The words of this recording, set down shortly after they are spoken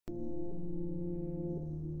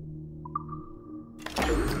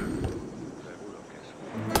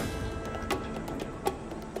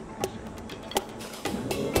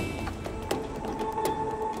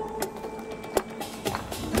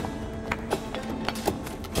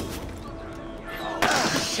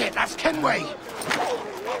Shit, that's Kenway!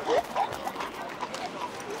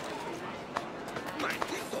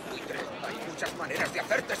 ¡Maldito buitre! Hay muchas maneras de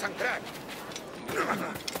hacerte sangrar.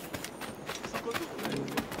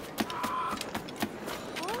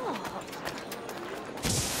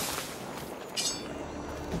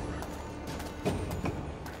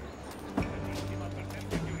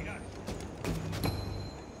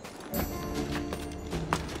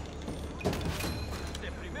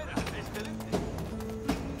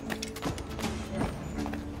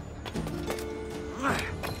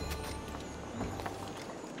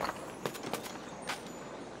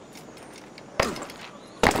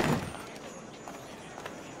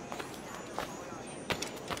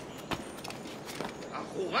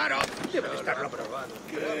 Debe de estarlo probado.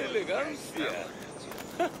 ¡Qué elegancia!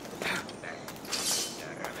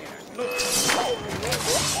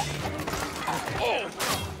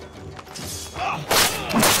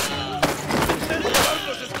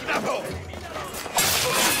 ¡Llevarlos, esquinazo!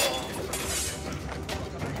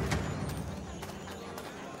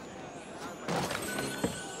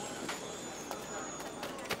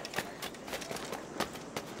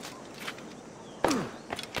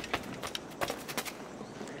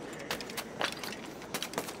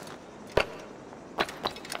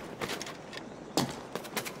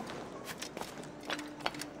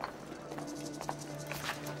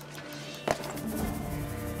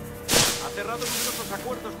 Ha cerrado numerosos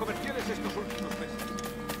acuerdos comerciales estos últimos meses.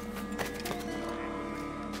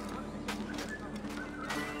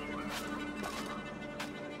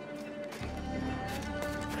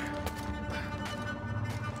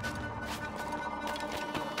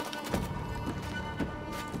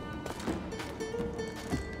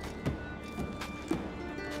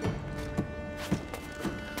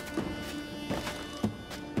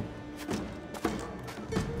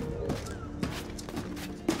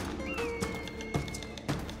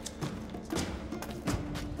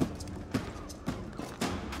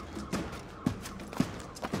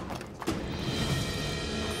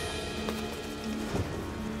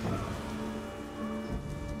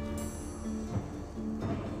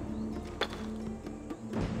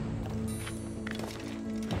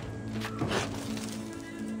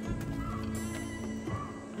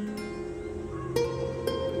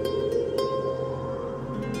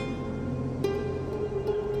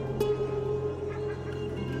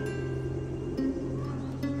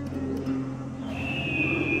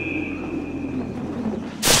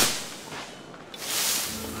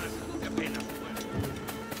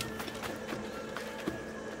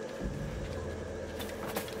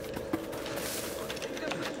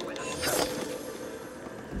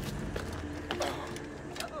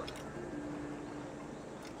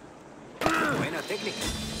 Técnica.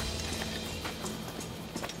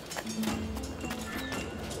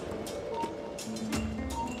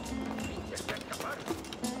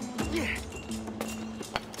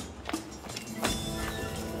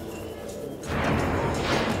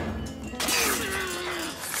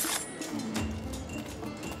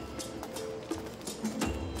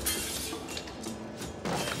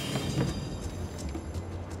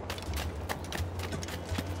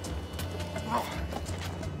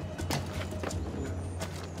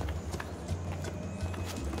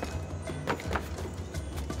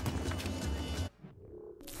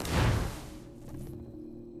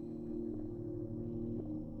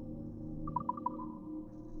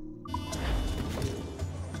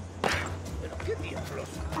 ¿Qué diablos?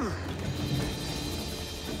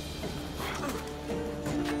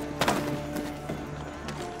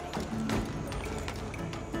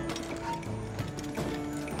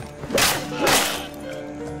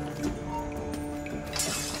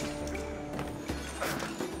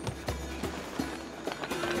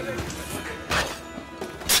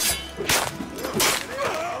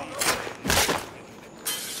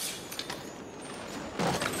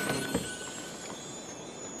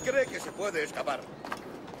 Cree que se puede escapar.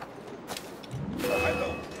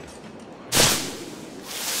 ¡Cógelo!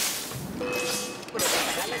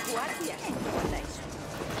 ¡A las guardias! Guarda eso.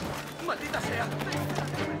 ¡Maldita sea!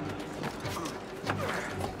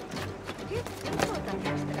 ¿Qué tiempo tan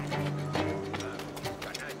extraño?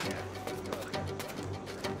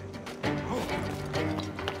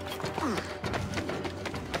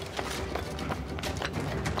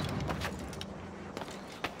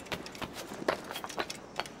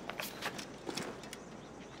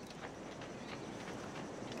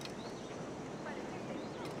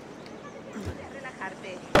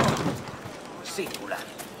 Singular.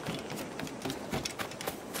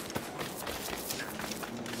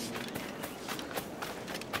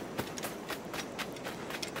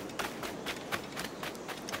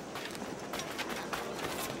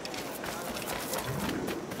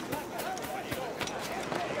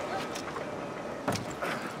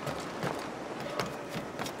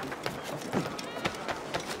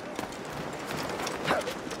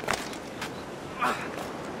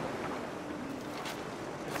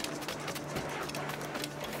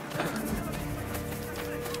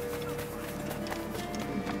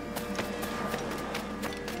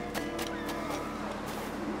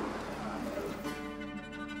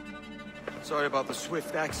 Sorry about the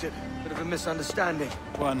swift exit. Bit of a misunderstanding.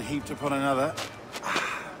 One heaped upon another.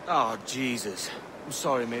 Oh, Jesus. I'm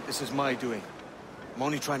sorry, mate. This is my doing. I'm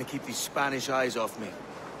only trying to keep these Spanish eyes off me.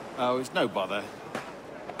 Oh, it's no bother.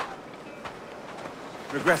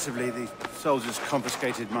 Regrettably, the soldiers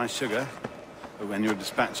confiscated my sugar when your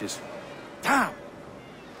dispatches. Damn!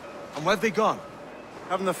 And where've they gone?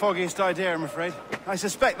 Haven't the foggiest idea, I'm afraid. I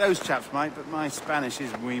suspect those chaps might, but my Spanish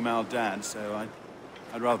is muy mal dad, so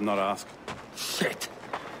I'd rather not ask. Shit!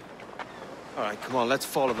 All right, come on, let's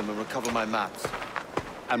follow them and recover my maps.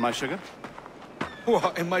 And my sugar?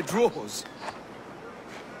 What, in my drawers?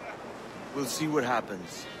 We'll see what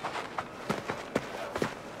happens.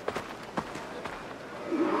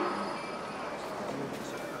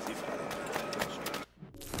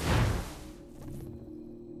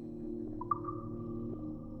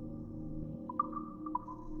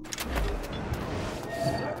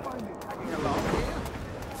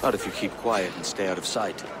 Not if you keep quiet and stay out of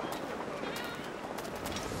sight.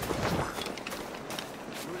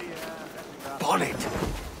 Bonnet!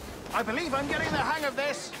 I believe I'm getting the hang of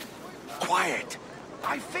this. Quiet!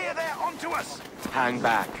 I fear they're onto us. Hang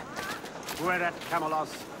back. Fuerat Camelos,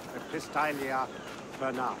 Epistalia,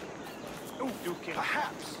 Bernard.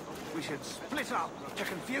 Perhaps we should split up to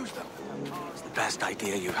confuse them. It's the best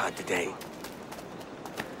idea you've had today.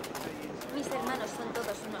 Mis hermanos son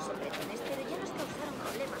todos unos hombrezones, pero ya nos causaron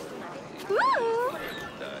problemas una vez.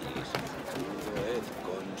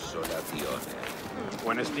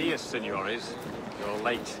 Buenos dias, senores. You're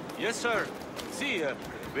late. Yes, sir. See,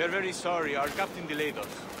 we are very sorry. Our captain delayed us.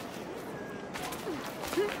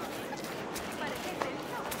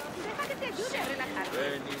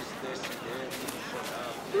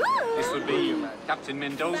 This would be Captain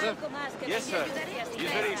Mendoza. Yes, sir. He's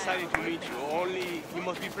very excited to meet you. Only he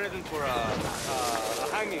must be present for a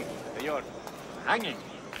hanging, senor. Hanging?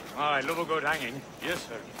 Oh, I love a good hanging. Yes,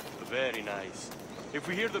 sir. Very nice. If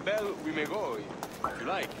we hear the bell, we may go, if you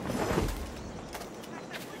like.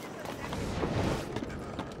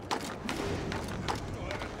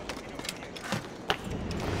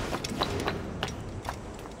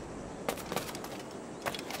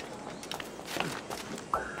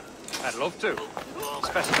 I'd love to.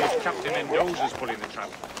 Especially if Captain Mendoza's pulling the trap.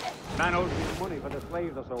 Man owes me money for the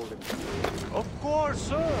slaves I sold him. Of course,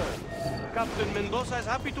 sir. Captain Mendoza is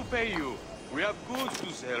happy to pay you. We have goods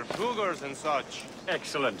to sell, sugars and such.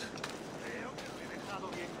 Excellent.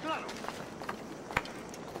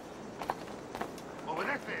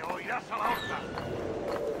 Obedece o irás a la horca.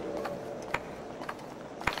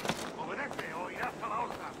 Obedece o irás a la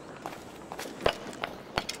horca.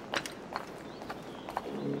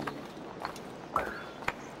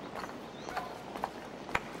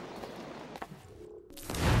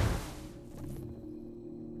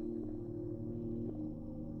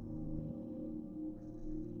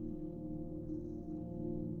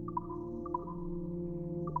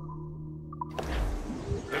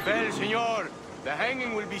 The bell, senor. The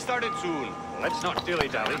hanging will be started soon. Let's not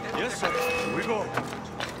dilly-dally. Yes, sir. Here we go.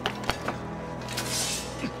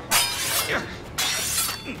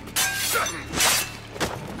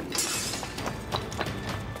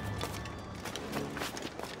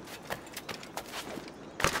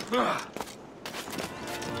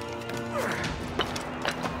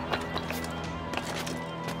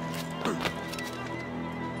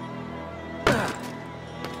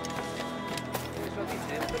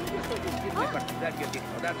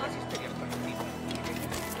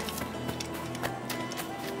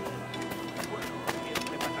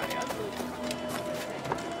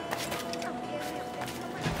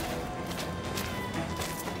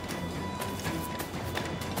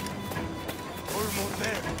 Almost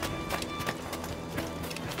there.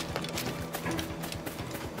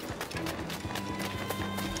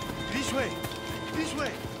 This way. This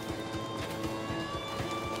way.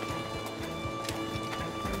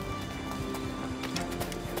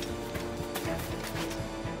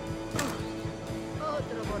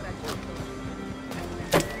 Otro borrachucho.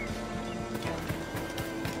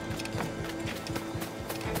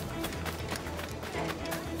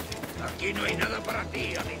 Aquí no hay nada para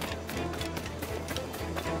ti, amigo.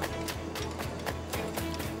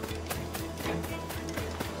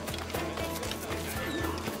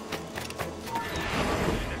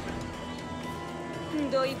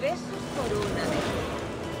 Doy besos por una vez.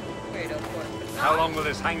 Pero por... How long will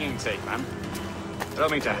this hanging take, man?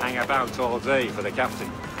 Don't mean to hang about all day for the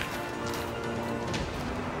captain.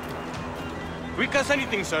 Quick as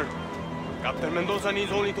anything, sir. Captain Mendoza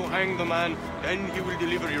needs only to hang the man, then he will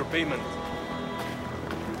deliver your payment.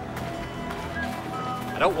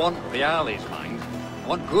 I don't want the alleys, mind. I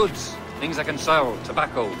want goods. Things I can sell,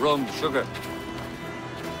 tobacco, rum, sugar.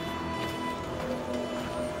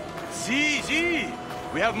 See.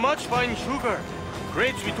 We have much fine sugar.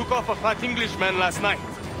 Grapes we took off a fat Englishman last night.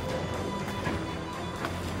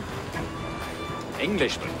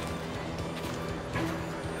 Englishman?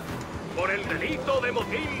 Por el delito de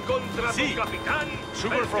motín contra tu capitán.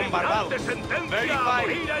 Sugar from Barbados. Very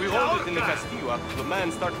fine. We hold it in the Castillo after the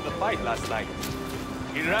man started the fight last night.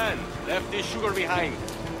 He ran, left his sugar behind.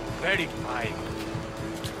 Very fine.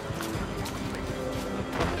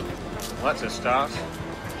 That's a start.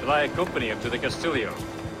 Shall I accompany him to the Castillo?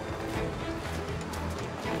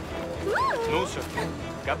 No, sir.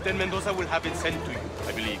 Captain Mendoza will have it sent to you,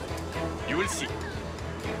 I believe. You will see.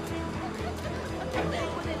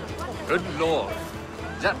 Good Lord.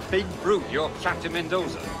 Is that big brute your Captain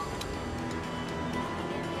Mendoza?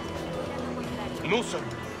 No, sir.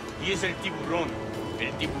 He is El Tiburón.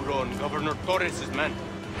 El Tiburón, Governor Torres' man.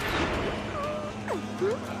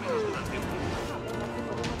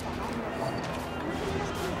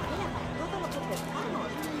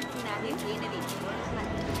 Nadie tiene dinero.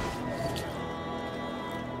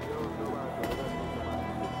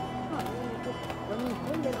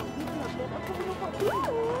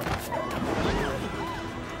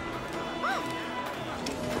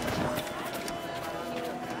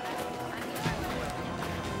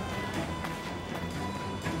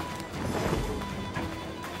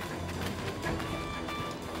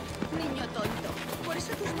 Niño tonto, ¿por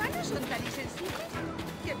eso tus manos son tan insensibles?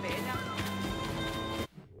 ¡Qué pena!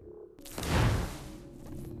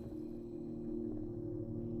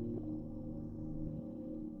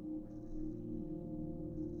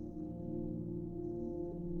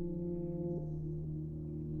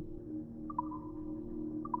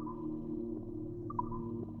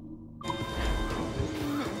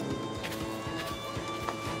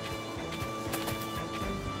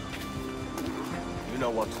 You know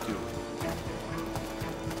what to do.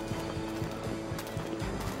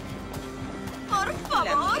 ¡Por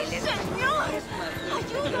favor, señor!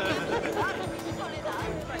 ¡Ayúdame a tratar mi soledad!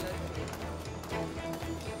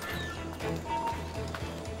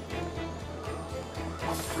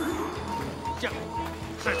 ¡Ya!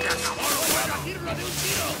 ¡Se te acabó! ¡No puedo batirlo de un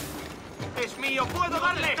tiro! ¡Es mío! ¡Puedo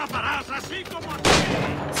darle! ¡No escaparás así como así!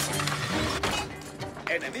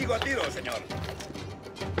 Enemigo a tiro, señor.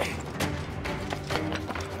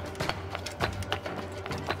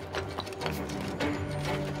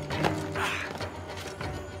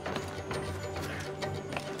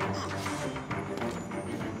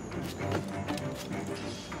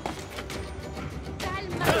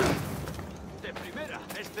 De primera,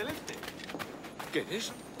 excelente. ¿Qué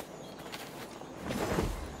es?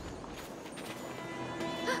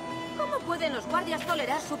 ¿Cómo pueden los guardias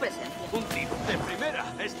tolerar su presencia? Un tiro. De primera,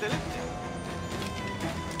 excelente.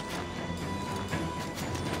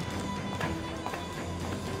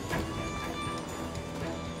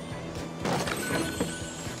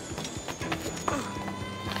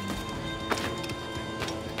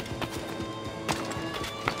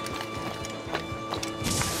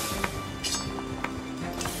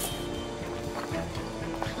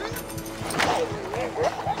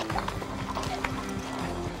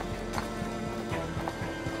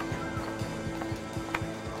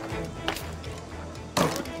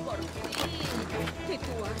 Y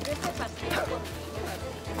tú ardes de pasión por mí.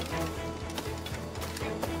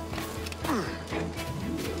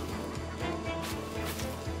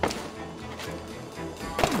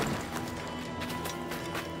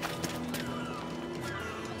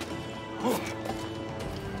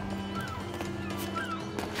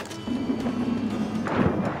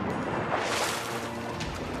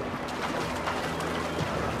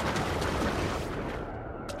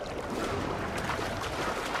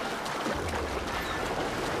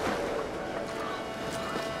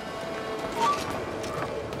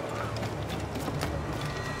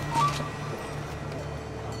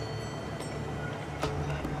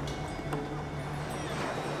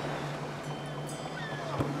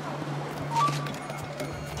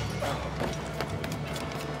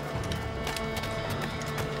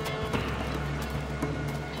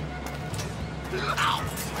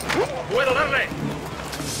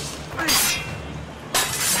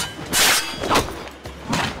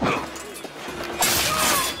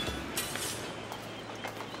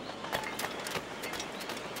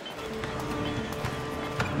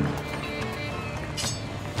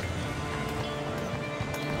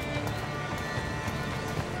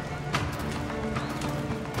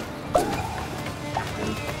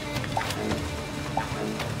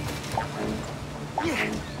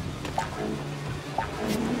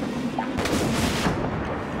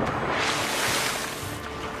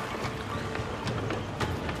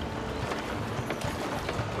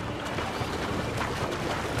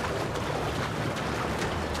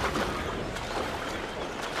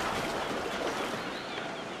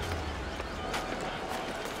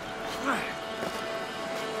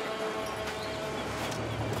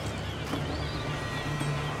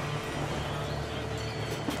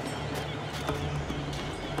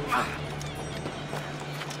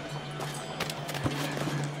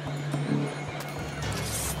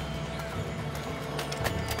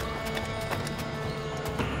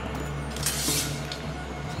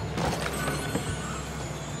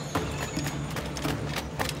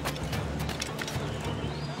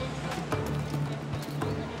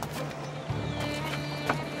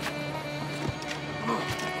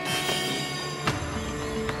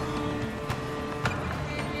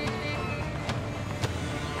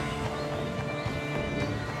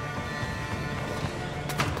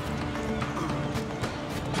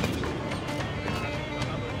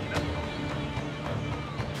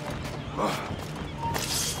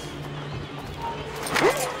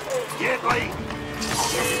 ¡Quieto ahí!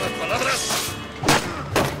 ¿Últimas palabras?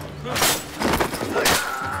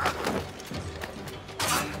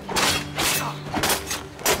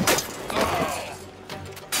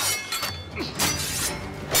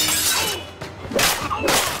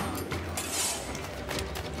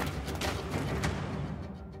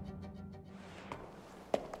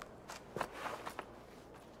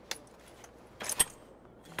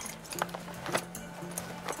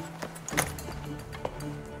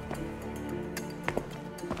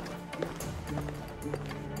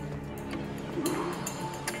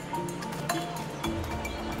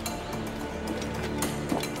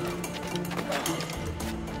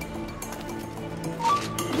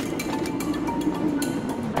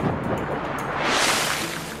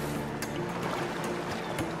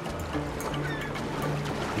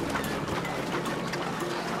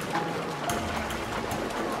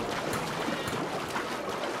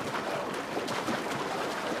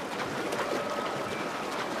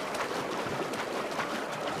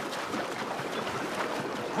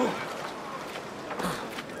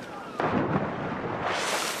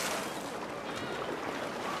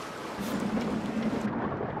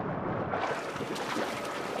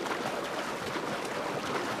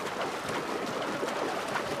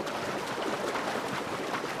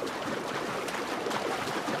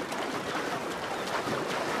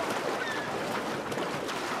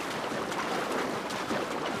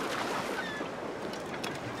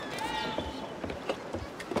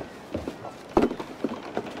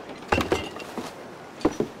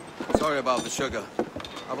 Sorry about the sugar.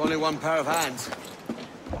 I've only one pair of hands.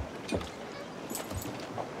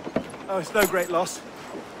 Oh, it's no great loss.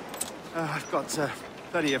 I've got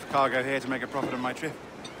plenty of cargo here to make a profit on my trip.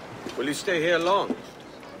 Will you stay here long?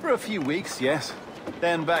 For a few weeks, yes.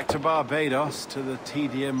 Then back to Barbados, to the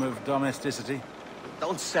tedium of domesticity.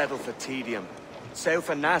 Don't settle for tedium. Sail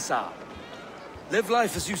for Nassau. Live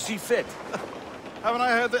life as you see fit. Haven't I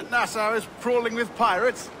heard that Nassau is crawling with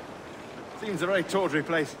pirates? Seems a very tawdry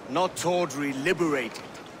place. Not tawdry, liberated.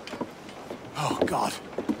 Oh, God.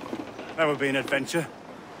 That would be an adventure.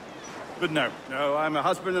 But no, I'm a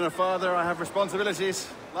husband and a father. I have responsibilities.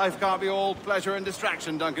 Life can't be all pleasure and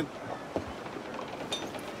distraction, Duncan.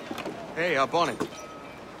 Hey, our bonnet.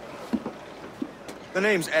 The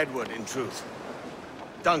name's Edward, in truth.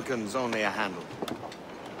 Duncan's only a handle.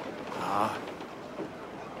 Ah.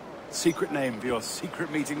 Secret name for your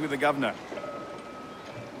secret meeting with the governor.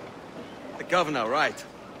 The governor, right.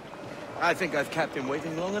 I think I've kept him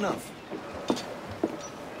waiting long enough.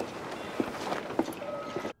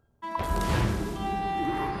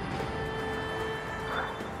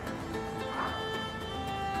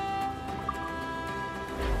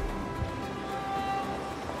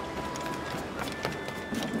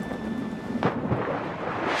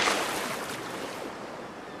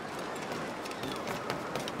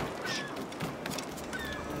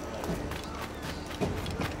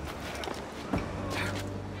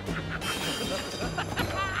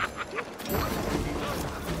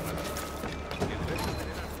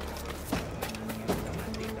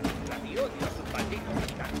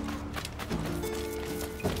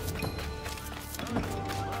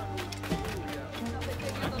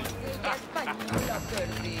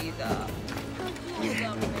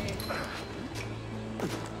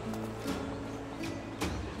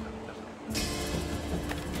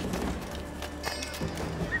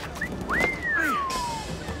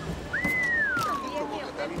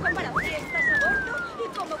 Para fiestas a bordo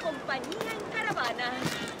y como compañía en caravana.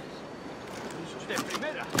 De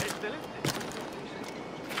primera, excelente.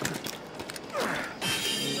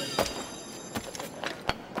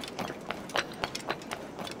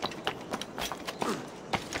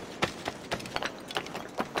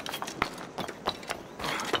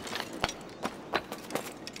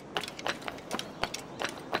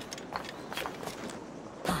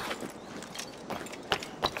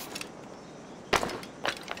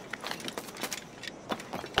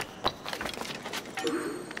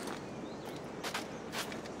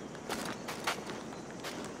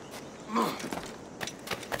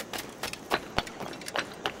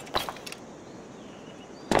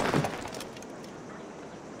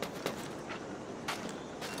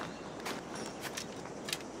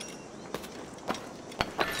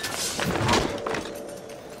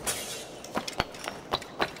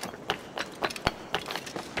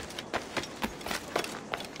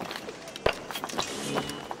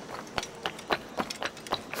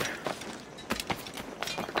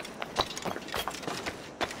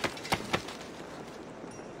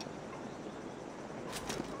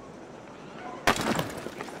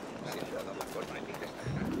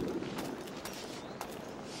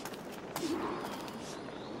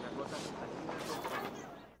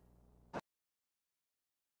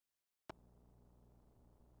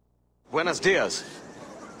 Buenos dias.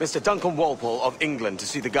 Mr. Duncan Walpole of England to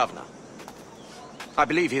see the governor. I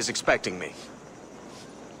believe he is expecting me.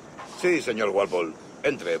 Sí, señor Walpole.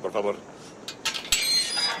 Entre, por favor.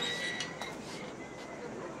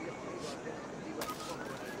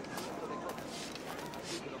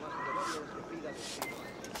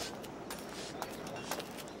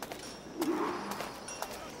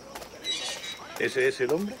 ¿Ese es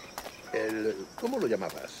el hombre? ¿Cómo lo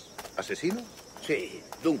llamabas? ¿Asesino? Sí,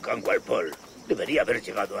 Duncan Walpole. Debería haber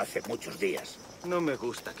llegado hace muchos días. No me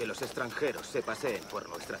gusta que los extranjeros se paseen por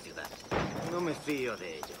nuestra ciudad. No me fío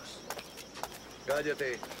de ellos.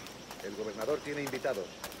 Cállate. El gobernador tiene invitados.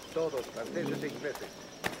 Todos franceses e ingleses.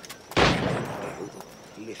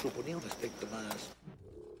 Le suponía un aspecto más...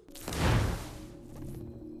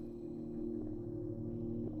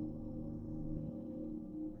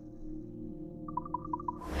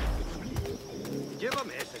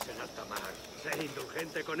 Llévame ese en alta mar. Sé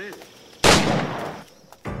indulgente con él.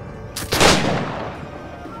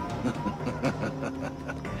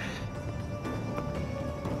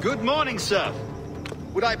 Good morning, sir.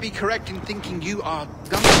 Would I be correct in thinking you are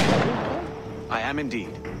Duncan? I am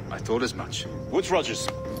indeed. I thought as much. Woods Rogers.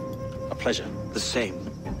 A pleasure. The same.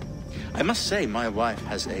 I must say, my wife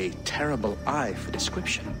has a terrible eye for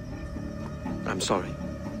description. I'm sorry.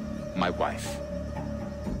 My wife.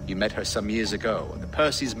 You met her some years ago at the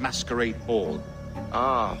Percy's Masquerade Ball.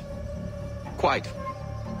 Ah, quite.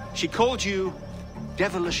 She called you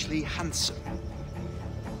devilishly handsome.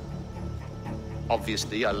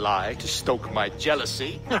 Obviously a lie to stoke my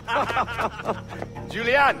jealousy.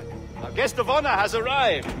 Julianne, our guest of honor has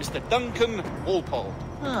arrived, Mr. Duncan Walpole.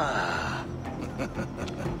 Ah.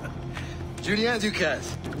 Julien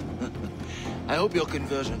Ducasse. I hope your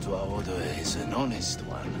conversion to our order is an honest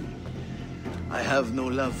one. I have no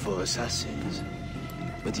love for assassins,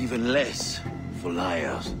 but even less for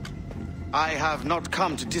liars. I have not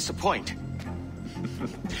come to disappoint.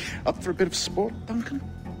 Up for a bit of sport, Duncan?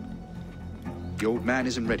 The old man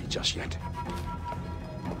isn't ready just yet.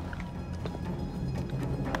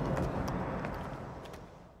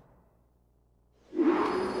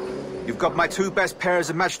 You've got my 2 best pairs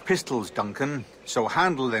of matched pistols, Duncan, so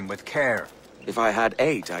handle them with care. If I had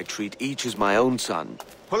 8, I'd treat each as my own son.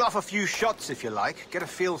 Pull off a few shots if you like. Get a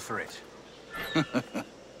feel for it.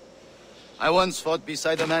 I once fought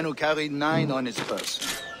beside a man who carried 9 on his person.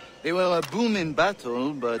 They were a boom in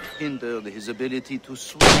battle, but hindered his ability to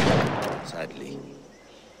swim, sadly.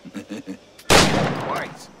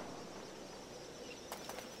 Right.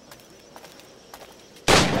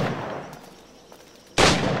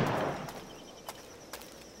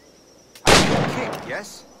 Kick,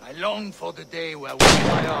 yes? I long for the day where one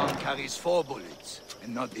firearm carries 4 bullets,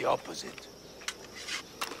 and not the opposite.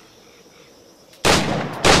 I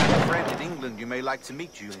have a friend in England you may like to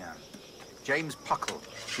meet, Julianne. James Puckle.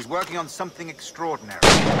 He's working on something extraordinary.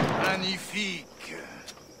 Magnifique.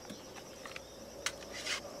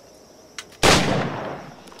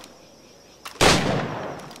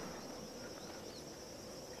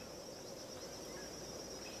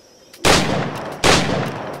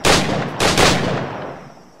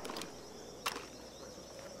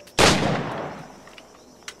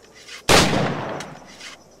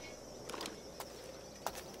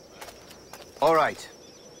 All right.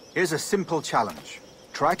 Here's a simple challenge.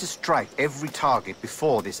 Try to strike every target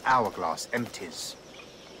before this hourglass empties.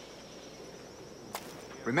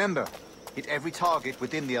 Remember, hit every target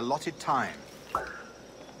within the allotted time.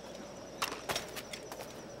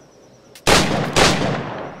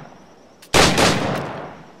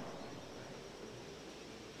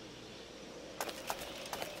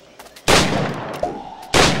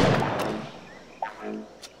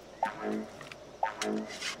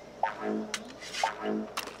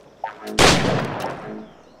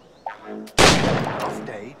 Off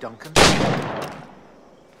day, Duncan.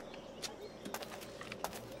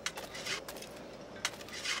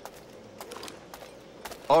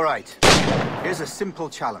 All right. Here's a simple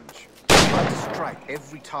challenge. Try to strike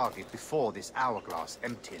every target before this hourglass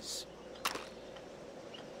empties.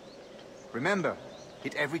 Remember,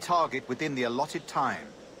 hit every target within the allotted time.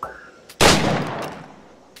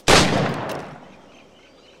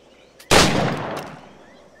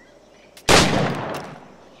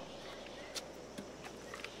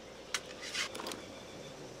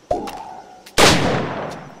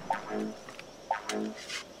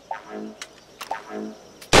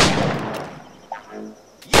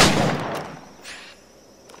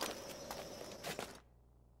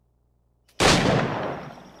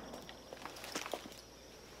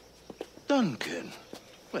 Duncan,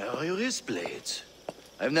 where are your wrist blades?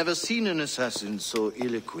 I've never seen an assassin so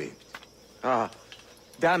ill-equipped. Ah,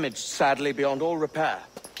 Damaged, sadly, beyond all repair.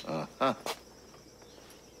 Uh-huh.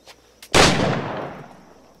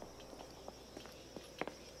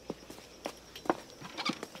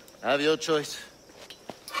 Have your choice.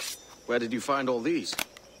 Where did you find all these?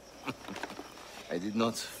 I did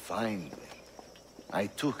not find them. I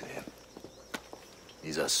took them.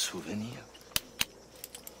 Is a souvenir.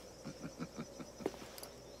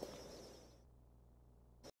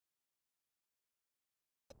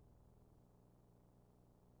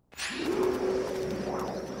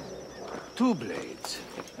 Two blades,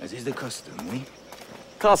 as is the custom, we?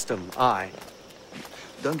 Custom, aye.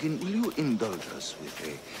 Duncan, will you indulge us with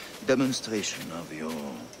a demonstration of your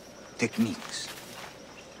techniques?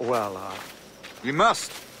 Well, We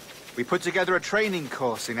must. We put together a training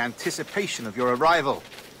course in anticipation of your arrival.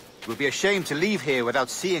 It would be a shame to leave here without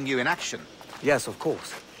seeing you in action. yes, of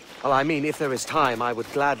course. Well, I mean, if there is time, I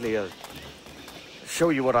would gladly, show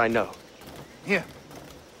you what I know. Here.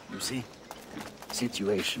 You see?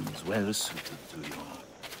 Situations well suited to your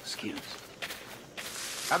skills.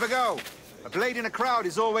 Have a go. A blade in a crowd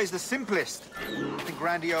is always the simplest. Nothing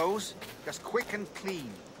grandiose, just quick and clean.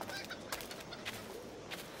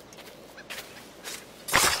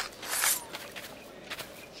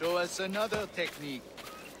 Show us another technique.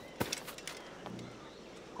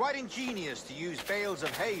 Quite ingenious to use bales of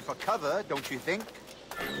hay for cover, don't you think?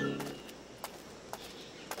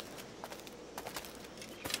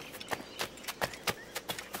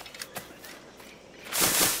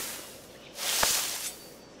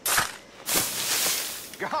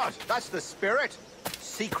 God, that's the spirit.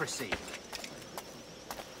 Secrecy.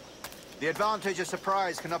 The advantage of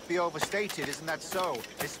surprise cannot be overstated, isn't that so?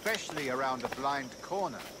 Especially around a blind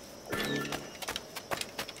corner.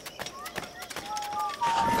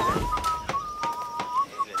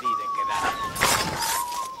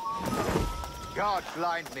 God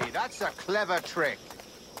blind me, that's a clever trick.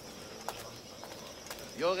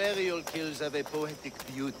 Your aerial kills have a poetic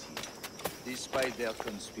beauty, despite their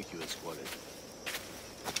conspicuous quality.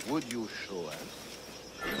 Would you show us?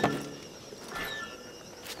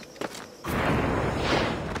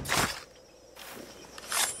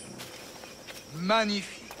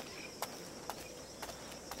 Magnifique.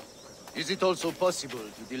 Is it also possible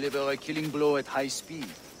to deliver a killing blow at high speed?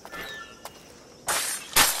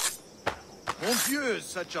 Mon Dieu,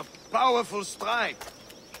 such a powerful strike!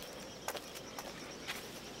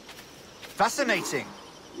 Fascinating.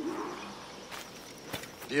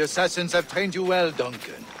 The assassins have trained you well,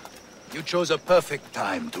 Duncan. You chose a perfect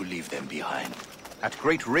time to leave them behind. At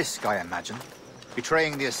great risk, I imagine.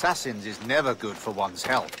 Betraying the assassins is never good for one's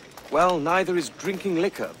health. Well, neither is drinking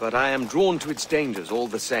liquor, but I am drawn to its dangers all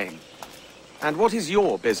the same. And what is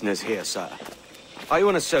your business here, sir? Are you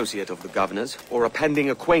an associate of the governor's, or a pending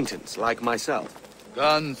acquaintance like myself?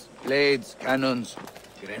 Guns, blades, cannons,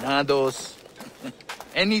 grenados.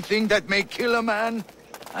 Anything that may kill a man,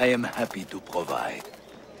 I am happy to provide.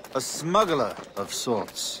 A smuggler of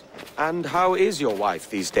sorts. And how is your wife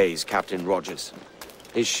these days, Captain Rogers?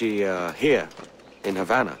 Is she, here, in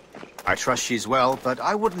Havana? I trust she's well, but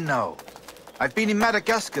I wouldn't know. I've been in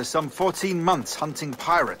Madagascar some 14 months hunting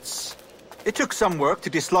pirates. It took some work to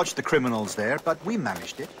dislodge the criminals there, but we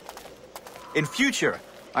managed it. In future,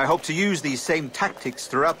 I hope to use these same tactics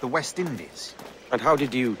throughout the West Indies. And how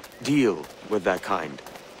did you deal with their kind?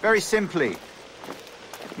 Very simply.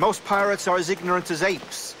 Most pirates are as ignorant as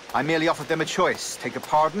apes. I merely offered them a choice. Take a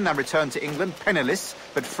pardon and return to England penniless,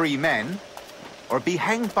 but free men, or be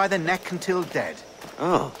hanged by the neck until dead.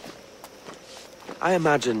 Oh. I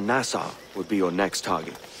imagine Nassau would be your next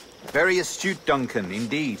target. Very astute, Duncan,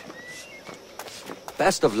 indeed.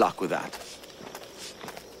 Best of luck with that.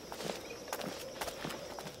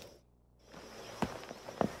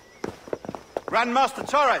 Grandmaster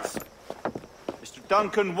Torres! Mr.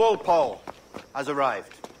 Duncan Walpole has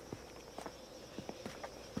arrived.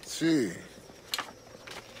 See.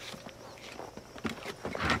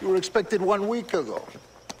 You were expected 1 week ago.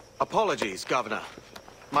 Apologies, Governor.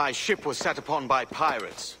 My ship was set upon by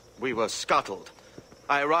pirates. We were scuttled.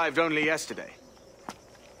 I arrived only yesterday.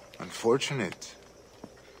 Unfortunate.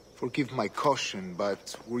 Forgive my caution,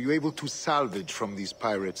 but were you able to salvage from these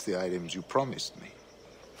pirates the items you promised me?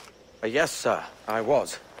 Yes, sir, I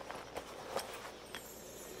was.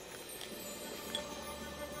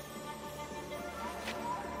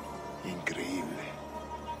 Increíble.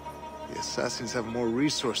 The assassins have more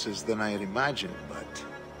resources than I had imagined, but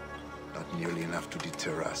not nearly enough to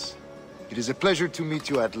deter us. It is a pleasure to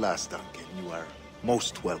meet you at last, Duncan. You are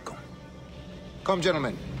most welcome. Come,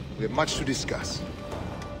 gentlemen. We have much to discuss.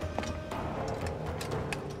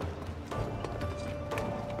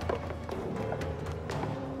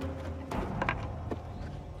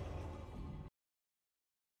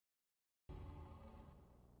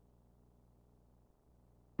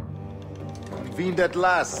 convened at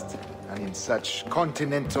last, and in such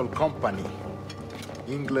continental company.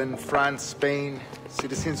 England, France, Spain,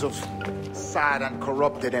 citizens of sad and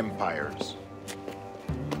corrupted empires.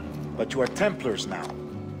 But you are Templars now,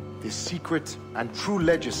 the secret and true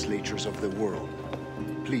legislators of the world.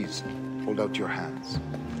 Please, hold out your hands.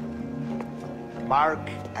 Mark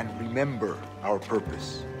and remember our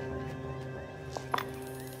purpose.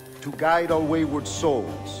 To guide all wayward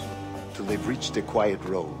souls till they've reached a quiet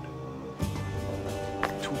road.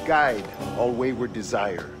 To guide all wayward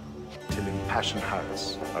desire till impassioned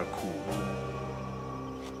hearts are cool.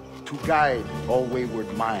 To guide all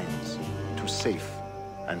wayward minds to safe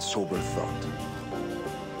and sober thought.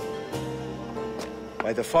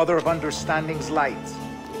 By the Father of Understanding's light,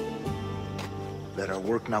 let our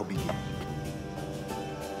work now begin.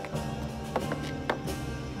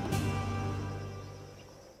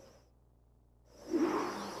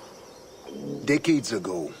 Decades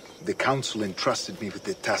ago, the Council entrusted me with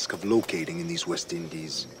the task of locating in these West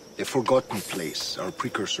Indies a forgotten place our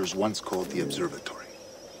precursors once called the Observatory.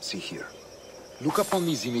 See here. Look upon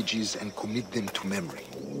these images and commit them to memory.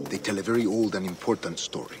 They tell a very old and important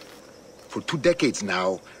story. For 2 decades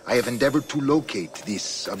now, I have endeavored to locate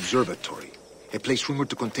this observatory, a place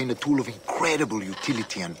rumored to contain a tool of incredible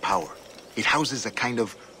utility and power. It houses a kind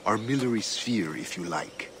of armillary sphere, if you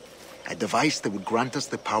like. A device that would grant us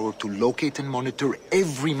the power to locate and monitor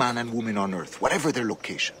every man and woman on Earth, whatever their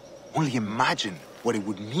location. Only imagine what it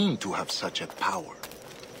would mean to have such a power.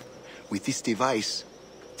 With this device,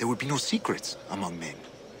 there would be no secrets among men,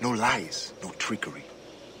 no lies, no trickery.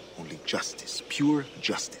 Only justice, pure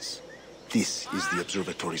justice. This is the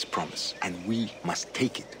observatory's promise, and we must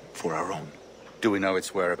take it for our own. Do we know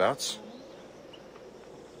its whereabouts?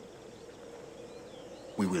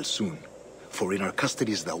 We will soon. For in our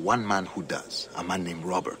custody is the one man who does, a man named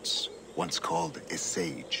Roberts, once called a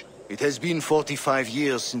sage. It has been 45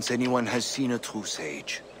 years since anyone has seen a true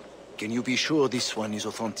sage. Can you be sure this one is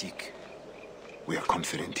authentic? We are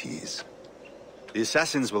confident he is. The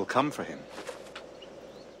assassins will come for him.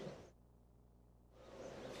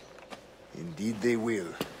 Indeed they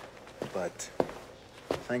will. But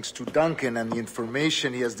thanks to Duncan and the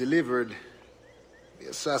information he has delivered, the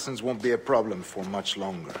assassins won't be a problem for much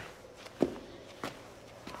longer.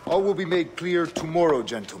 All will be made clear tomorrow,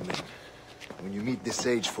 gentlemen, when you meet the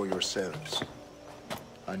sage for yourselves.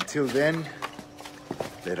 Until then,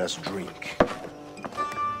 let us drink.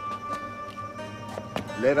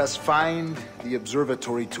 Let us find the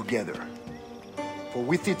observatory together. For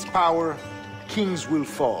with its power, kings will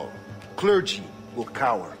fall, clergy will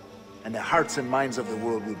cower, and the hearts and minds of the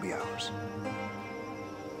world will be ours.